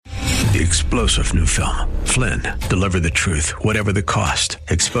The explosive new film, Flynn, deliver the truth, whatever the cost.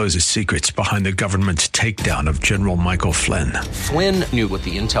 Exposes secrets behind the government's takedown of General Michael Flynn. Flynn knew what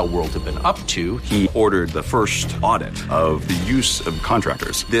the intel world had been up to. He ordered the first audit of the use of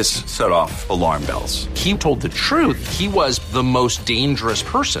contractors. This set off alarm bells. He told the truth. He was the most dangerous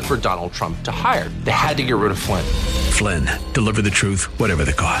person for Donald Trump to hire. They had to get rid of Flynn. Flynn, deliver the truth, whatever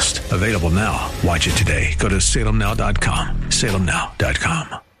the cost. Available now. Watch it today. Go to salemnow.com.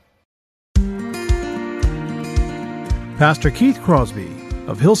 salemnow.com. Pastor Keith Crosby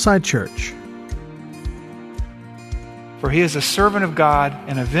of Hillside Church. For he is a servant of God,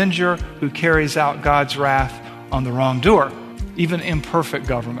 an avenger who carries out God's wrath on the wrongdoer, even imperfect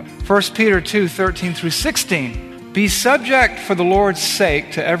government. 1 Peter 2:13 through 16. Be subject for the Lord's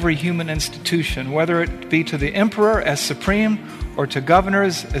sake to every human institution, whether it be to the emperor as supreme or to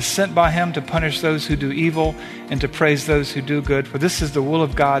governors as sent by him to punish those who do evil and to praise those who do good. For this is the will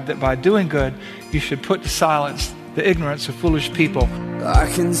of God, that by doing good you should put to silence the ignorance of foolish people. I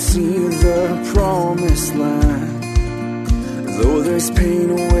can see the promised land, though there's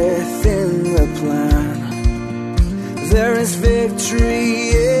pain within the plan. There is victory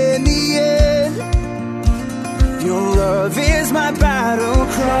in the end. Your love is my battle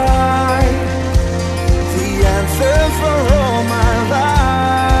cry, the anthem for all my life.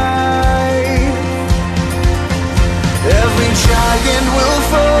 Every giant will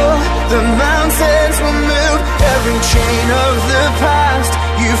fall, the mountains will move. Every chain of the past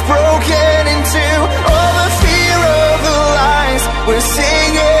you've broken into. All the fear of the lies, we're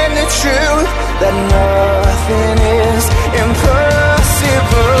singing the truth, that nothing is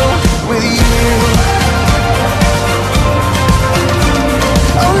impossible with you.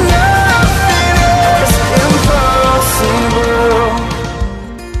 Oh, nothing is impossible.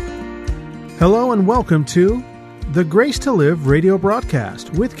 Hello and welcome to the Grace to Live radio broadcast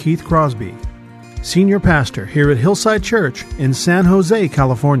with Keith Crosby, Senior Pastor here at Hillside Church in San Jose,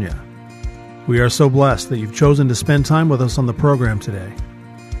 California. We are so blessed that you've chosen to spend time with us on the program today.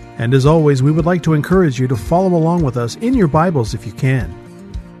 And as always, we would like to encourage you to follow along with us in your Bibles if you can.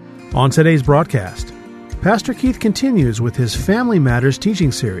 On today's broadcast, Pastor Keith continues with his Family Matters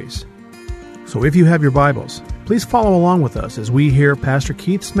teaching series. So if you have your Bibles, please follow along with us as we hear Pastor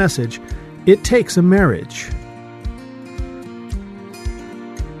Keith's message, It Takes a Marriage.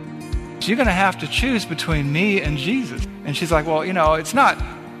 You're going to have to choose between me and Jesus. And she's like, well, it's not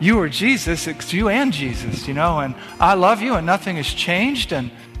you or Jesus, it's you and Jesus, and I love you and nothing has changed.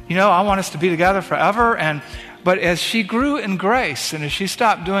 And, I want us to be together forever. But as she grew in grace and as she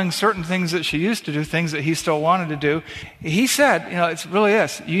stopped doing certain things that she used to do, things that he still wanted to do, he said, it's really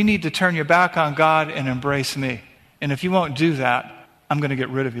this. You need to turn your back on God and embrace me. And if you won't do that, I'm going to get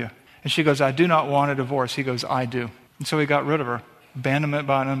rid of you. And she goes, I do not want a divorce. He goes, I do. And so he got rid of her. Abandonment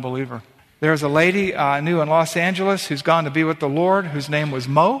by an unbeliever. There's a lady I knew in Los Angeles who's gone to be with the Lord, whose name was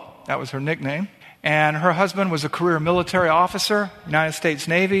Mo. That was her nickname. And her husband was a career military officer, United States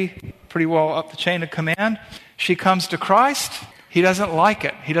Navy, pretty well up the chain of command. She comes to Christ. He doesn't like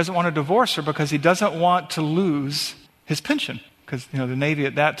it. He doesn't want to divorce her because he doesn't want to lose his pension. Because the Navy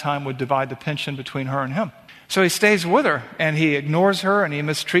at that time would divide the pension between her and him. So he stays with her, and he ignores her, and he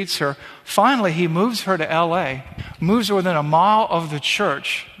mistreats her. Finally, he moves her to L.A., moves her within a mile of the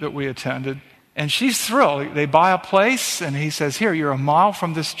church that we attended, and she's thrilled. They buy a place, and he says, here, you're a mile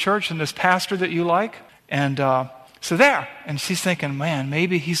from this church and this pastor that you like. And so there. And she's thinking, man,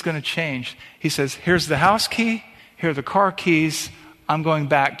 maybe he's going to change. He says, here's the house key, here are the car keys. I'm going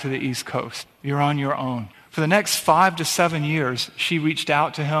back to the East Coast. You're on your own. For the next 5 to 7 years, she reached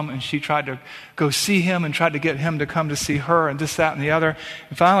out to him and she tried to go see him and tried to get him to come to see her and this, that, and the other.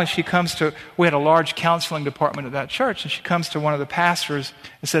 And finally she comes to, we had a large counseling department at that church, and she comes to one of the pastors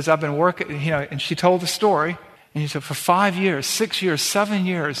and says, I've been working, and she told the story. And he said, for 5 years, 6 years, 7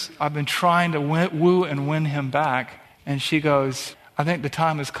 years, I've been trying to woo and win him back. And she goes, I think the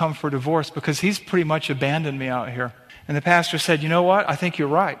time has come for divorce because he's pretty much abandoned me out here. And the pastor said, you know what? I think you're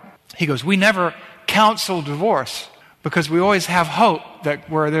right. He goes, we never counsel divorce because we always have hope that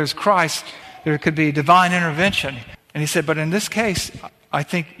where there's Christ, there could be divine intervention. And he said, but in this case, I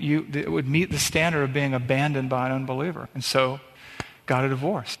think it would meet the standard of being abandoned by an unbeliever. And so got a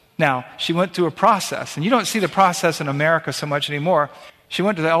divorce. Now, she went through a process, and you don't see the process in America so much anymore. She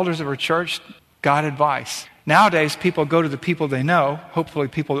went to the elders of her church, got advice. Nowadays, people go to the people they know, hopefully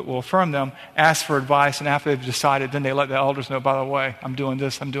people that will affirm them, ask for advice, and after they've decided, then they let the elders know, by the way, I'm doing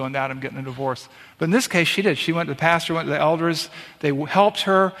this, I'm doing that, I'm getting a divorce. But in this case, she did. She went to the pastor, went to the elders, they helped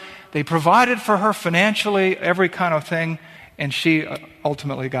her, they provided for her financially, every kind of thing, and she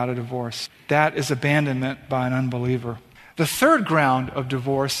ultimately got a divorce. That is abandonment by an unbeliever. The third ground of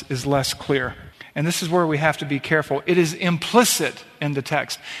divorce is less clear. And this is where we have to be careful. It is implicit in the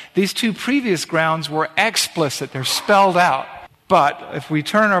text. These two previous grounds were explicit. They're spelled out. But if we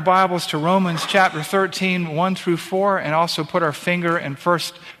turn our Bibles to Romans chapter 13, 1 through 4, and also put our finger in 1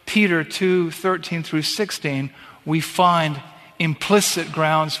 Peter 2, 13 through 16, we find implicit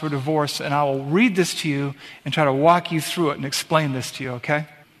grounds for divorce. And I will read this to you and try to walk you through it and explain this to you, okay?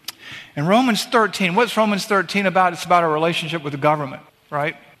 In Romans 13, what's Romans 13 about? It's about a relationship with the government,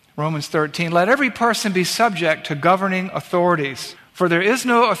 right? Romans 13, let every person be subject to governing authorities, for there is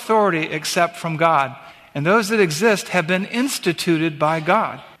no authority except from God, and those that exist have been instituted by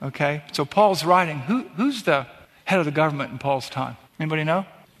God. Okay, so Paul's writing. Who's the head of the government in Paul's time? Anybody know?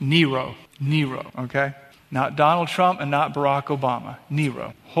 Nero, okay? Not Donald Trump and not Barack Obama.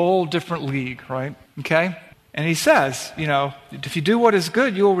 Nero. Whole different league, right? Okay? And he says, if you do what is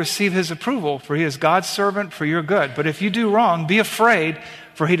good, you will receive his approval, for he is God's servant for your good. But if you do wrong, be afraid,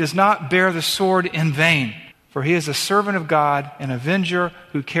 for he does not bear the sword in vain. For he is a servant of God, an avenger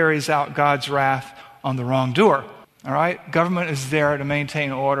who carries out God's wrath on the wrongdoer. All right? Government is there to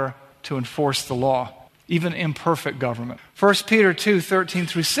maintain order, to enforce the law, even imperfect government. 1 Peter 2, 13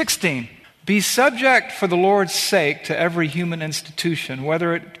 through 16. Be subject for the Lord's sake to every human institution,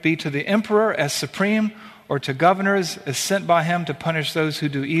 whether it be to the emperor as supreme or to governors as sent by him to punish those who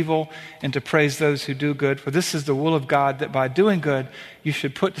do evil and to praise those who do good. For this is the will of God, that by doing good you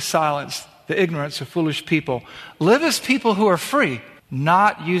should put to silence the ignorance of foolish people. Live as people who are free,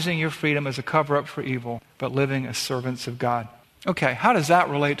 not using your freedom as a cover-up for evil, but living as servants of God. Okay, how does that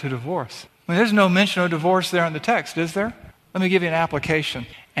relate to divorce? I mean, there's no mention of divorce there in the text, is there? Let me give you an application.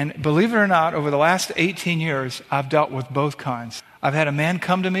 And believe it or not, over the last 18 years, I've dealt with both kinds. I've had a man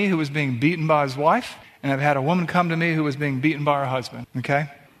come to me who was being beaten by his wife, and I've had a woman come to me who was being beaten by her husband, okay?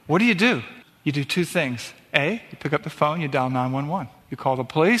 What do? You do two things. A, you pick up the phone, you dial 911. You call the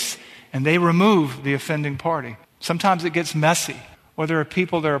police, and they remove the offending party. Sometimes it gets messy. Or there are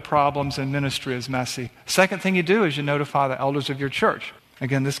people, there are problems, and ministry is messy. Second thing you do is you notify the elders of your church.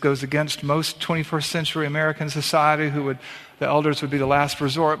 Again, this goes against most 21st century American society, the elders would be the last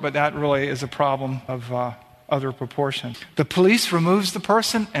resort, but that really is a problem of other proportions. The police removes the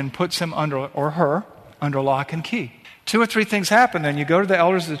person and puts him or her under lock and key. 2 or 3 things happen, and you go to the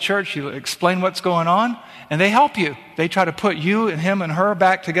elders of the church, you explain what's going on, and they help you. They try to put you and him and her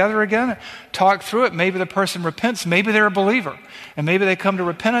back together again, talk through it. Maybe the person repents, maybe they're a believer, and maybe they come to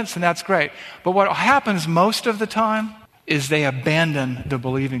repentance, and that's great. But what happens most of the time is they abandon the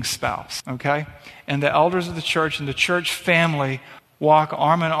believing spouse, okay? And the elders of the church and the church family walk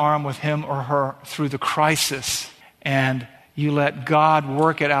arm in arm with him or her through the crisis, and you let God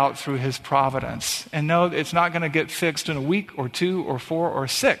work it out through his providence. And no, it's not going to get fixed in a week or 2 or 4 or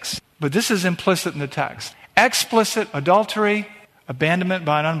 6. But this is implicit in the text. Explicit adultery, abandonment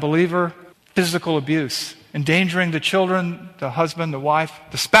by an unbeliever, physical abuse, endangering the children, the husband, the wife,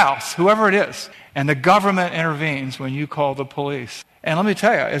 the spouse, whoever it is. And the government intervenes when you call the police. And let me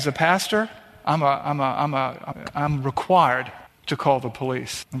tell you, as a pastor, I'm required to call the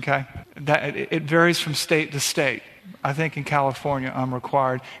police, okay? It varies from state to state. I think in California I'm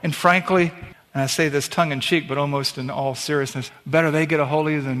required. And frankly, and I say this tongue-in-cheek, but almost in all seriousness, better they get a hold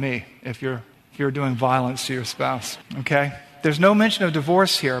of you than me if you're doing violence to your spouse, okay? There's no mention of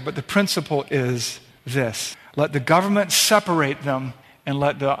divorce here, but the principle is this. Let the government separate them and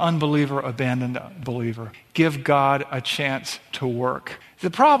let the unbeliever abandon the believer. Give God a chance to work. The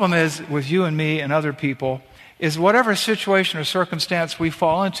problem is with you and me and other people is whatever situation or circumstance we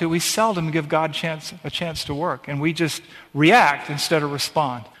fall into, we seldom give God a chance to work. And we just react instead of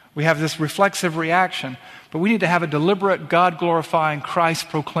respond. We have this reflexive reaction. But we need to have a deliberate, God-glorifying,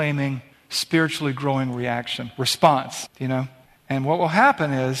 Christ-proclaiming, spiritually growing response, And what will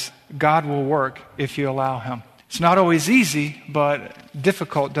happen is God will work if you allow him. It's not always easy, but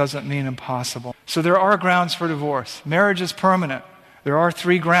difficult doesn't mean impossible. So there are grounds for divorce. Marriage is permanent. There are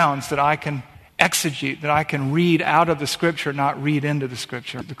 3 grounds that I can exegete, that I can read out of the Scripture, not read into the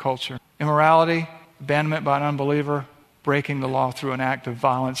Scripture, the culture. Immorality, abandonment by an unbeliever, breaking the law through an act of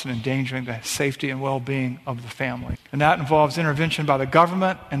violence and endangering the safety and well-being of the family. And that involves intervention by the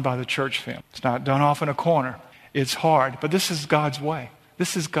government and by the church family. It's not done off in a corner. It's hard, but this is God's way.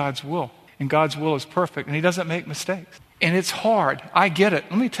 This is God's will. And God's will is perfect, and he doesn't make mistakes. And it's hard. I get it.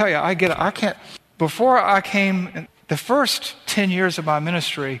 Let me tell you, I get it. Before I came, the first 10 years of my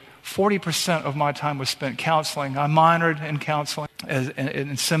ministry, 40% of my time was spent counseling. I minored in counseling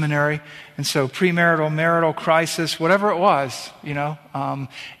in seminary. And so premarital, marital crisis, whatever it was, and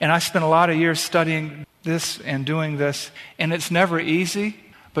I spent a lot of years studying this and doing this. And it's never easy,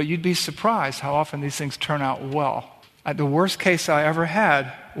 but you'd be surprised how often these things turn out well. The worst case I ever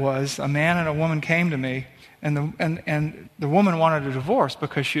had was a man and a woman came to me, and the woman wanted a divorce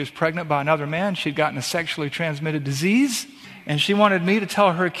because she was pregnant by another man. She'd gotten a sexually transmitted disease, and she wanted me to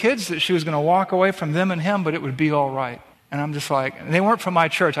tell her kids that she was going to walk away from them and him, but it would be all right. And I'm just like, and they weren't from my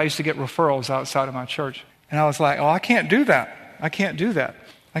church. I used to get referrals outside of my church. And I was like, oh, I can't do that. I can't do that.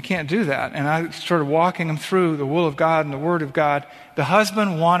 I can't do that. And I started walking them through the will of God and the Word of God. The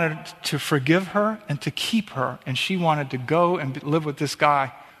husband wanted to forgive her and to keep her, and she wanted to go and live with this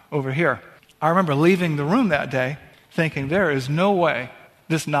guy over here. I remember leaving the room that day thinking, there is no way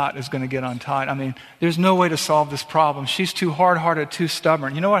this knot is going to get untied. I mean, there's no way to solve this problem. She's too hard-hearted, too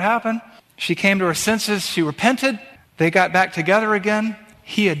stubborn. You know what happened? She came to her senses. She repented. They got back together again.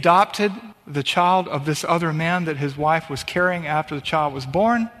 He adopted the child of this other man that his wife was carrying after the child was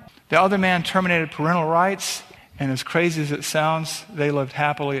born. The other man terminated parental rights, and as crazy as it sounds, they lived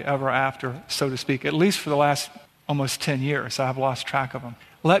happily ever after, so to speak, at least for the last almost 10 years. I've lost track of them.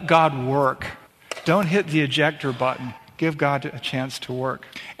 Let God work. Don't hit the ejector button. Give God a chance to work.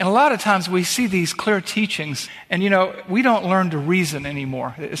 And a lot of times we see these clear teachings, and we don't learn to reason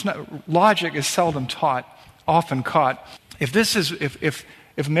anymore. Logic is seldom taught, often caught.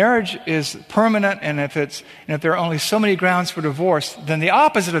 If marriage is permanent and if there are only so many grounds for divorce, then the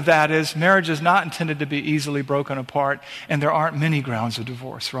opposite of that is marriage is not intended to be easily broken apart, and there aren't many grounds of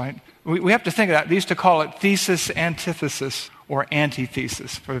divorce, right? We have to think of that. They used to call it thesis, antithesis, or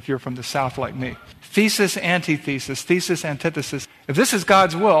antithesis, if you're from the South like me. Thesis, antithesis, thesis, antithesis. If this is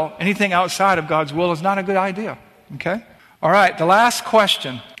God's will, anything outside of God's will is not a good idea, okay? All right, the last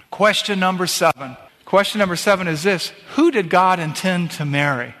question. Question number 7. Question number 7 is this: who did God intend to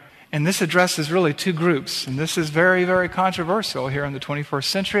marry? And this addresses really two groups. And this is very, very controversial here in the 21st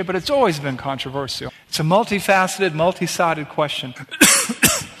century, but it's always been controversial. It's a multifaceted, multi-sided question.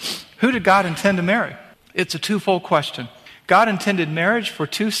 Who did God intend to marry? It's a twofold question. God intended marriage for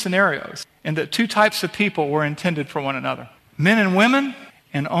two scenarios, and that two types of people were intended for one another. Men and women,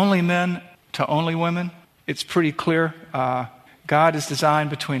 and only men to only women. It's pretty clear. God is designed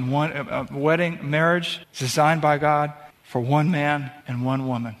between marriage is designed by God for one man and one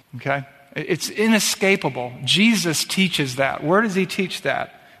woman, okay? It's inescapable. Jesus teaches that. Where does he teach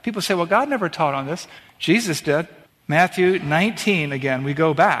that? People say, well, God never taught on this. Jesus did. Matthew 19, again, we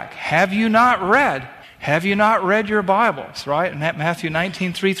go back. Have you not read your Bibles, right? In Matthew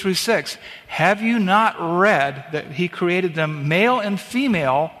 19, 3 through 6. Have you not read that he created them male and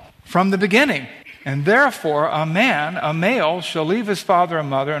female from the beginning? And therefore, a male, shall leave his father and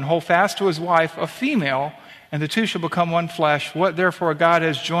mother and hold fast to his wife, a female, and the two shall become one flesh. What therefore God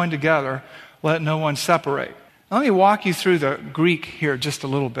has joined together, let no one separate. Now, let me walk you through the Greek here just a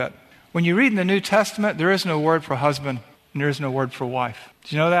little bit. When you read in the New Testament, there is no word for husband and there is no word for wife.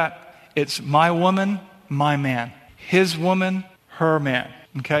 Do you know that? It's my woman, my man. His woman, her man.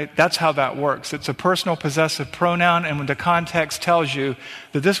 Okay, that's how that works. It's a personal possessive pronoun, and when the context tells you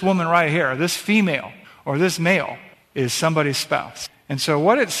that this woman right here, this female or this male, is somebody's spouse. And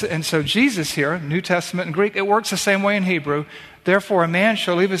so Jesus here, New Testament and Greek, it works the same way in Hebrew. Therefore, a man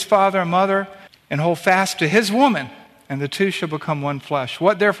shall leave his father and mother and hold fast to his woman, and the two shall become one flesh.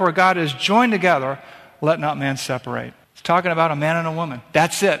 What therefore God has joined together, let not man separate. It's talking about a man and a woman.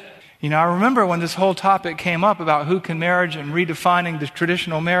 That's it. I remember when this whole topic came up about who can marry and redefining the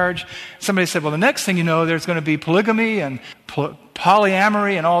traditional marriage, somebody said, well, the next thing you know, there's going to be polygamy and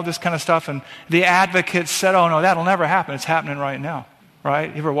polyamory and all this kind of stuff. And the advocates said, oh, no, that'll never happen. It's happening right now, right?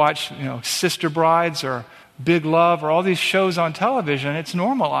 You ever watch, Sister Brides or Big Love or all these shows on television? It's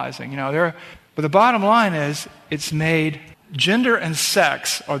normalizing, But the bottom line is it's made. Gender and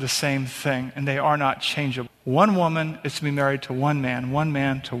sex are the same thing, and they are not changeable. One woman is to be married to one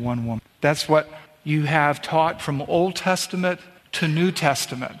man to one woman. That's what you have taught from Old Testament to New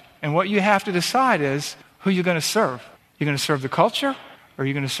Testament. And what you have to decide is who you're going to serve. You're going to serve the culture, or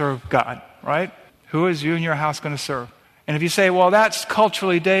you're going to serve God, right? Who is you and your house going to serve? And if you say, well, that's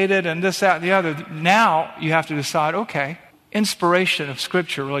culturally dated and this, that, and the other, now you have to decide, okay, inspiration of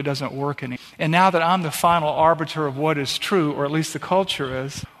Scripture really doesn't work anymore. And now that I'm the final arbiter of what is true, or at least the culture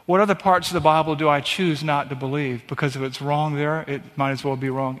is, what other parts of the Bible do I choose not to believe? Because if it's wrong there, it might as well be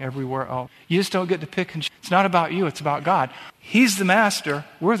wrong everywhere else. You just don't get to pick and choose. It's not about you, it's about God. He's the master,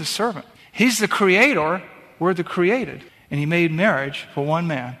 we're the servant. He's the creator, we're the created. And he made marriage for one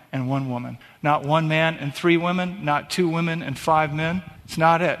man and one woman. Not one man and three women, not two women and five men. It's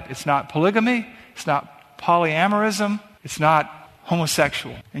not it. It's not polygamy. It's not polyamorism. It's not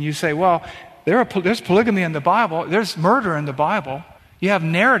homosexual. And you say, well, there's polygamy in the Bible. There's murder in the Bible. You have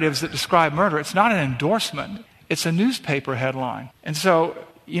narratives that describe murder. It's not an endorsement. It's a newspaper headline. And so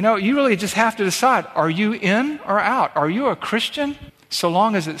You really just have to decide, are you in or out? Are you a Christian so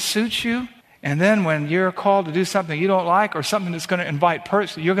long as it suits you? And then when you're called to do something you don't like or something that's going to invite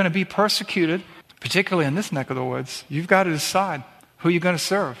you're going to be persecuted, particularly in this neck of the woods. You've got to decide who you're going to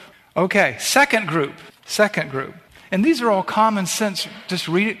serve. Okay, second group. And these are all common sense. Just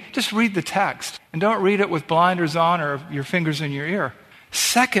read it. Just read the text. And don't read it with blinders on or your fingers in your ear.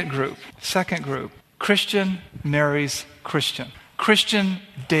 Second group. Christian marries Christian. Christian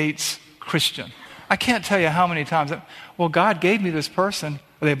dates Christian. I can't tell you how many times, well, God gave me this person.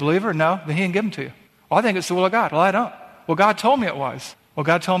 Are they a believer? No, then he didn't give them to you. Well, I think it's the will of God. Well, I don't. Well, God told me it was. Well,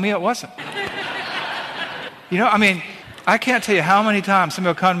 God told me it wasn't. I can't tell you how many times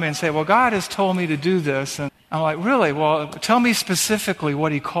somebody will come to me and say, well, God has told me to do this. And I'm like, really? Well, tell me specifically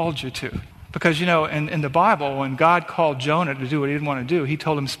what he called you to. Because, in the Bible, when God called Jonah to do what he didn't want to do, he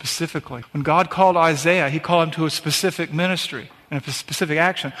told him specifically. When God called Isaiah, he called him to a specific ministry and a specific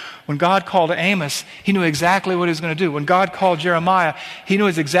action. When God called Amos, he knew exactly what he was going to do. When God called Jeremiah, he knew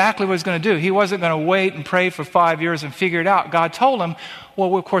exactly what he was going to do. He wasn't going to wait and pray for 5 years and figure it out. God told him,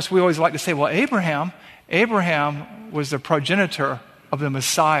 well, of course, we always like to say, well, Abraham was the progenitor of the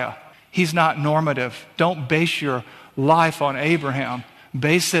Messiah. He's not normative. Don't base your life on Abraham.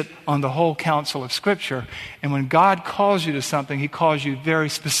 Base it on the whole counsel of Scripture. And when God calls you to something, he calls you very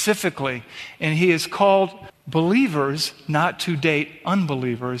specifically. And he has called believers not to date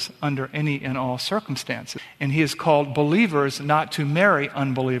unbelievers under any and all circumstances. And he has called believers not to marry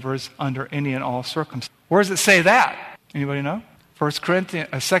unbelievers under any and all circumstances. Where does it say that? Anybody know? 2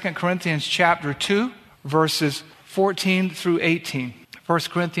 Corinthians chapter 2, verses 14 through 18. 1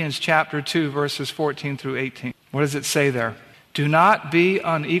 Corinthians chapter 2, verses 14 through 18. What does it say there? Do not be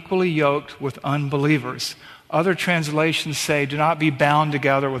unequally yoked with unbelievers. Other translations say, do not be bound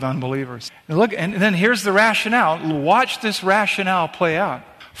together with unbelievers. And then here's the rationale. Watch this rationale play out.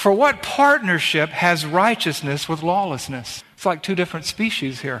 For what partnership has righteousness with lawlessness? It's like two different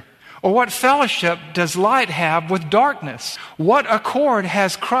species here. Or what fellowship does light have with darkness? What accord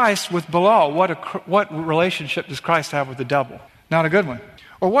has Christ with Belial? What relationship does Christ have with the devil? Not a good one.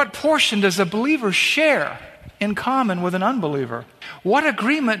 Or what portion does a believer share in common with an unbeliever? What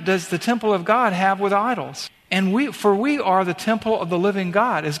agreement does the temple of God have with idols? And we are the temple of the living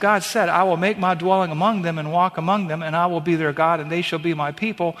God. As God said, I will make my dwelling among them and walk among them, and I will be their God, and they shall be my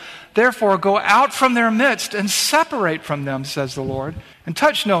people. Therefore, go out from their midst and separate from them, says the Lord, and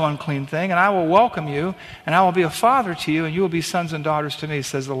touch no unclean thing, and I will welcome you, and I will be a father to you, and you will be sons and daughters to me,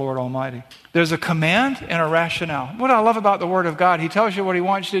 says the Lord Almighty. There's a command and a rationale. What I love about the Word of God, he tells you what he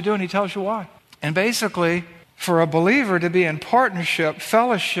wants you to do, and he tells you why. And basically, for a believer to be in partnership,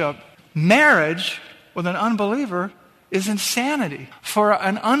 fellowship, marriage with an unbeliever is insanity. For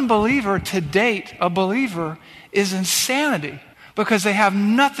an unbeliever to date a believer is insanity because they have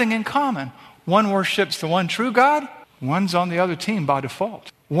nothing in common. One worships the one true God, one's on the other team by default.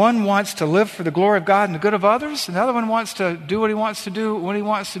 One wants to live for the glory of God and the good of others, and the other one wants to do what he wants to do, when he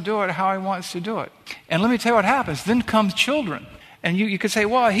wants to do it, how he wants to do it. And let me tell you what happens. Then comes children. And you could say,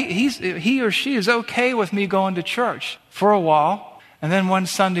 well, he or she is okay with me going to church for a while. And then one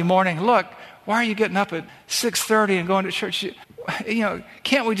Sunday morning, look, why are you getting up at 6:30 and going to church?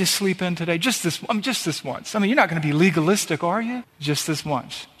 Can't we just sleep in today? Just this once. You're not going to be legalistic, are you? Just this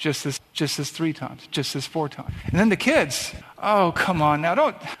once. Just this 3 times. Just this 4 times. And then the kids, oh, come on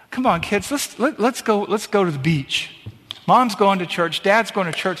now. Come on, kids. Let's go to the beach. Mom's going to church. Dad's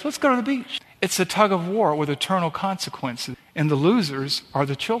going to church. Let's go to the beach. It's a tug of war with eternal consequences. And the losers are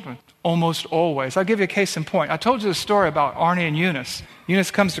the children, almost always. I'll give you a case in point. I told you the story about Arnie and Eunice.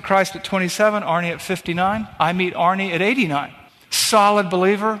 Eunice comes to Christ at 27, Arnie at 59. I meet Arnie at 89. Solid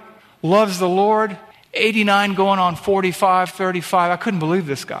believer, loves the Lord, 89 going on 45, 35. I couldn't believe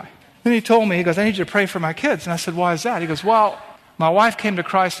this guy. Then he told me, he goes, I need you to pray for my kids. And I said, why is that? He goes, well, my wife came to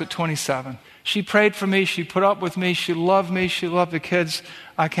Christ at 27. She prayed for me. She put up with me. She loved me. She loved the kids.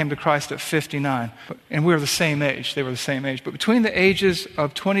 I came to Christ at 59. And we were the same age. They were the same age. But between the ages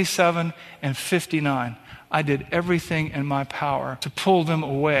of 27 and 59, I did everything in my power to pull them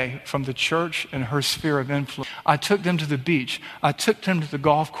away from the church and her sphere of influence. I took them to the beach. I took them to the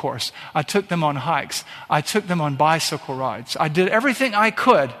golf course. I took them on hikes. I took them on bicycle rides. I did everything I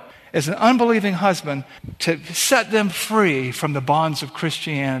could as an unbelieving husband to set them free from the bonds of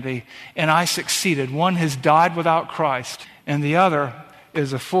Christianity, and I succeeded. One has died without Christ, and the other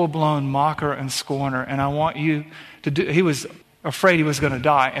is a full-blown mocker and scorner, and I want you to do. He was afraid he was going to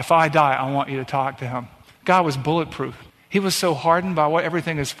die. If I die, I want you to talk to him. God was bulletproof. He was so hardened by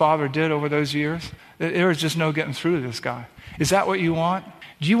everything his father did over those years that there was just no getting through to this guy. Is that what you want?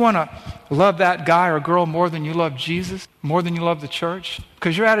 Do you want to love that guy or girl more than you love Jesus, more than you love the church?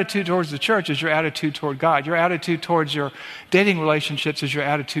 Because your attitude towards the church is your attitude toward God. Your attitude towards your dating relationships is your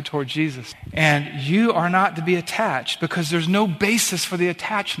attitude toward Jesus. And you are not to be attached because there's no basis for the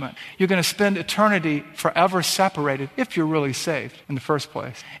attachment. You're going to spend eternity forever separated if you're really saved in the first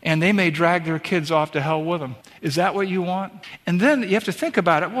place. And they may drag their kids off to hell with them. Is that what you want? And then you have to think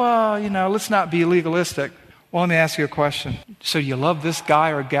about it. Well, let's not be legalistic. Well, let me ask you a question. So you love this guy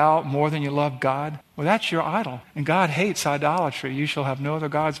or gal more than you love God? Well, that's your idol. And God hates idolatry. You shall have no other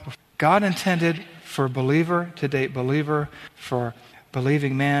gods before. God intended for a believer to date believer, for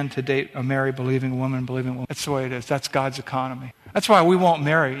believing man to date or marry believing woman, believing woman. That's the way it is. That's God's economy. That's why we won't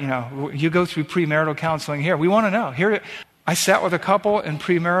marry. You go through premarital counseling here. We want to know. Here, I sat with a couple in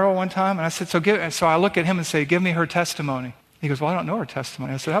premarital one time, and I said, so I look at him and say, give me her testimony. He goes, well, I don't know her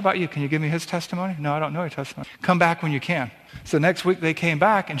testimony. I said, how about you? Can you give me his testimony? No, I don't know her testimony. Come back when you can. So next week they came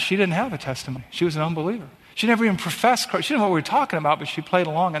back, and she didn't have a testimony. She was an unbeliever. She never even professed Christ. She didn't know what we were talking about, but she played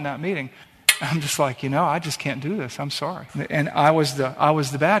along in that meeting. I'm just like, I just can't do this. I'm sorry. And I was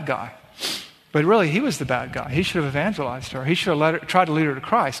the bad guy. But really, he was the bad guy. He should have evangelized her. He should have tried to lead her to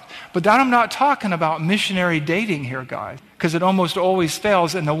Christ. But I'm not talking about missionary dating here, guys, because it almost always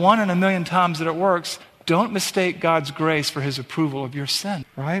fails. And the 1 in a million times that it works, don't mistake God's grace for his approval of your sin,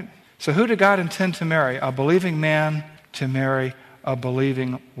 right? So who did God intend to marry? A believing man to marry a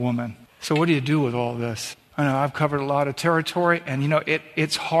believing woman. So what do you do with all this? I know I've covered a lot of territory, and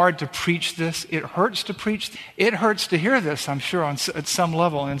it's hard to preach this. It hurts to preach. It hurts to hear this, I'm sure, at some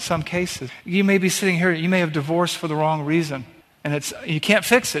level, in some cases. You may be sitting here, you may have divorced for the wrong reason, and you can't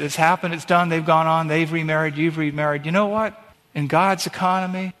fix it. It's happened, it's done, they've gone on, they've remarried, you've remarried. You know what? In God's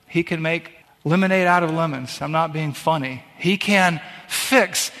economy, he can make lemonade out of lemons. I'm not being funny. He can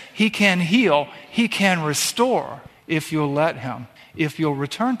fix, he can heal, he can restore if you'll let him, if you'll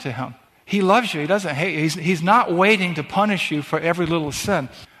return to him. He loves you. He doesn't hate you. He's not waiting to punish you for every little sin,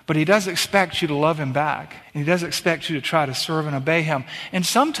 but he does expect you to love him back. And he does expect you to try to serve and obey him. And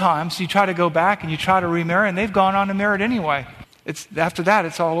sometimes you try to go back and you try to remarry, and they've gone on to marry anyway. After that,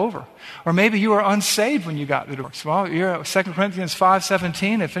 it's all over. Or maybe you were unsaved when you got the divorce. Well, you're 2 Corinthians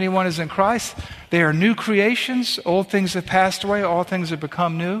 5:17. If anyone is in Christ, they are new creations. Old things have passed away. All things have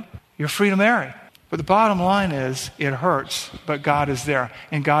become new. You're free to marry. But the bottom line is, it hurts, but God is there.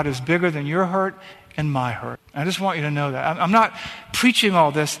 And God is bigger than your hurt and my hurt. I just want you to know that. I'm not preaching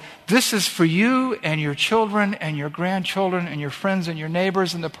all this. This is for you and your children and your grandchildren and your friends and your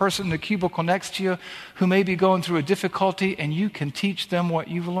neighbors and the person in the cubicle next to you who may be going through a difficulty, and you can teach them what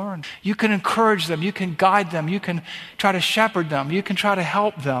you've learned. You can encourage them. You can guide them. You can try to shepherd them. You can try to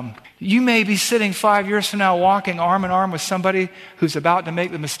help them. You may be sitting 5 years from now walking arm in arm with somebody who's about to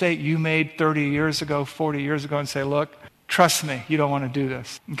make the mistake you made 30 years ago, 40 years ago, and say, look, trust me, you don't want to do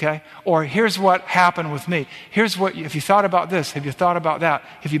this, okay? Or here's what happened with me. Here's what, if you thought about this, have you thought about that?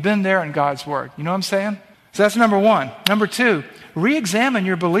 Have you been there in God's Word? You know what I'm saying? So that's number one. Number two, re-examine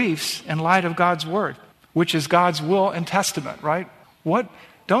your beliefs in light of God's Word, which is God's will and testament, right? What?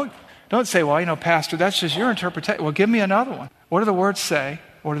 Don't say, well, Pastor, that's just your interpretation. Well, give me another one. What do the words say?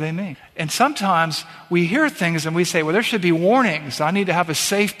 What do they mean? And sometimes we hear things and we say, well, there should be warnings. I need to have a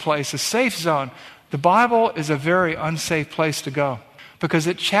safe place, a safe zone. The Bible is a very unsafe place to go because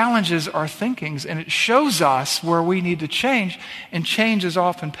it challenges our thinkings and it shows us where we need to change, and change is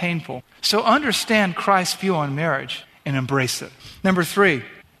often painful. So understand Christ's view on marriage and embrace it. Number three,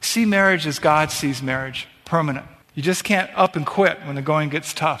 see marriage as God sees marriage, permanent. You just can't up and quit when the going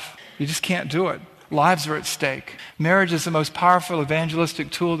gets tough. You just can't do it. Lives are at stake. Marriage is the most powerful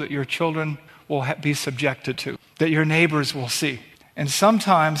evangelistic tool that your children will be subjected to, that your neighbors will see. And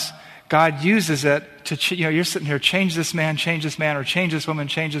sometimes God uses it to, you're sitting here, change this man, or change this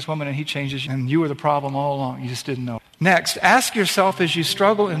woman, and he changes you. And you were the problem all along. You just didn't know. Next, ask yourself as you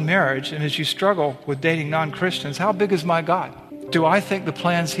struggle in marriage and as you struggle with dating non-Christians, how big is my God? Do I think the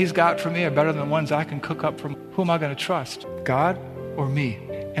plans he's got for me are better than the ones I can cook up for me? Who am I going to trust? God or me?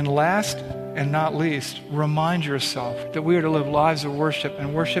 And last and not least, remind yourself that we are to live lives of worship,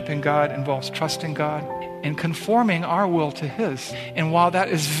 and worshiping God involves trusting God and conforming our will to his. And while that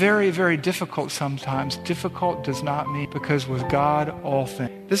is very, very difficult sometimes, difficult does not mean, because with God, all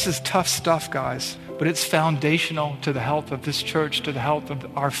things. This is tough stuff, guys, but it's foundational to the health of this church, to the health of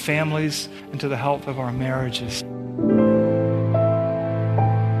our families, and to the health of our marriages.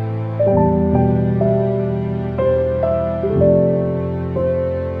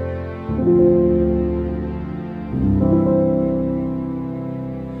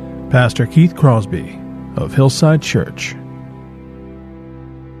 Pastor Keith Crosby of Hillside Church.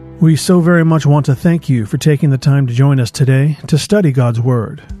 We so very much want to thank you for taking the time to join us today to study God's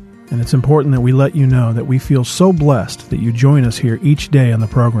Word. And it's important that we let you know that we feel so blessed that you join us here each day on the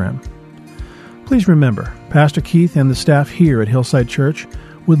program. Please remember, Pastor Keith and the staff here at Hillside Church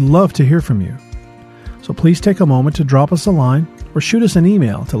would love to hear from you. So please take a moment to drop us a line or shoot us an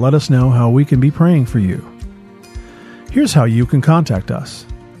email to let us know how we can be praying for you. Here's how you can contact us.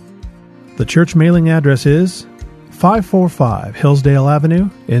 The church mailing address is 545 Hillsdale Avenue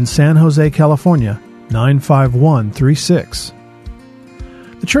in San Jose, California, 95136.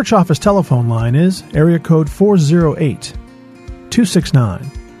 The church office telephone line is area code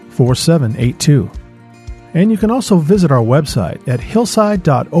 408-269-4782. And you can also visit our website at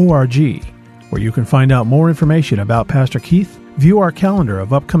hillside.org, where you can find out more information about Pastor Keith, view our calendar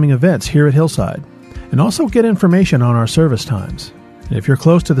of upcoming events here at Hillside, and also get information on our service times. And if you're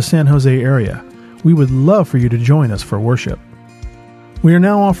close to the San Jose area, we would love for you to join us for worship. We are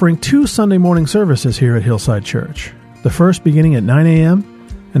now offering 2 Sunday morning services here at Hillside Church, the first beginning at 9 a.m.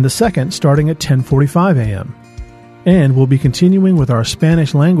 and the second starting at 10:45 a.m. And we'll be continuing with our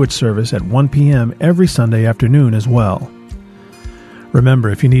Spanish language service at 1 p.m. every Sunday afternoon as well.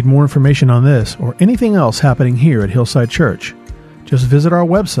 Remember, if you need more information on this or anything else happening here at Hillside Church, just visit our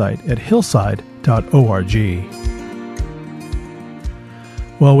website at hillside.org.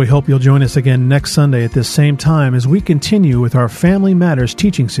 Well, we hope you'll join us again next Sunday at this same time as we continue with our Family Matters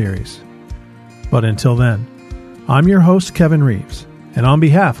teaching series. But until then, I'm your host, Kevin Reeves, and on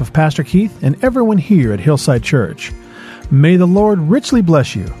behalf of Pastor Keith and everyone here at Hillside Church, may the Lord richly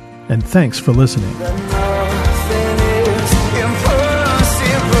bless you, and thanks for listening.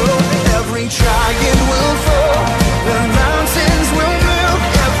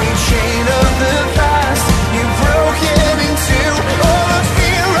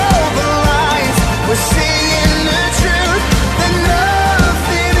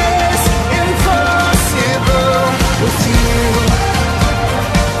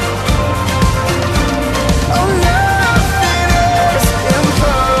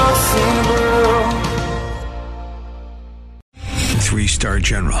 Three-star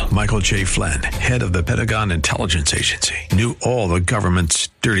General Michael J. Flynn, head of the Pentagon Intelligence Agency, knew all the government's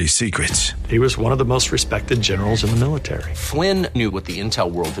dirty secrets. He was one of the most respected generals in the military. Flynn knew what the intel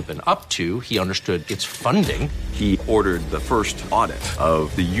world had been up to. He understood its funding. He ordered the first audit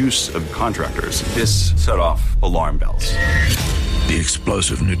of the use of contractors. This set off alarm bells. The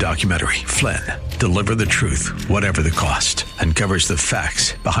explosive new documentary, Flynn, Deliver the Truth, Whatever the Cost, uncovers the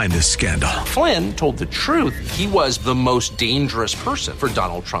facts behind this scandal. Flynn told the truth. He was the most dangerous person for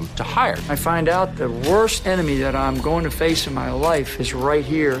Donald Trump to hire. I find out the worst enemy that I'm going to face in my life is right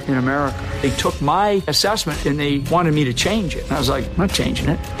here in America. They took my assessment and they wanted me to change it. And I was like, I'm not changing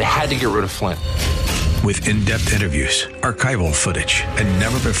it. They had to get rid of Flynn. With in-depth interviews, archival footage, and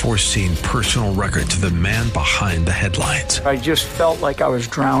never-before-seen personal records of the man behind the headlines. I just felt like I was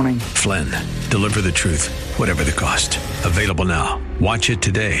drowning. Flynn, Deliver the Truth, Whatever the Cost. Available now. Watch it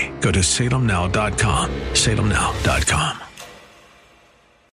today. Go to salemnow.com. salemnow.com.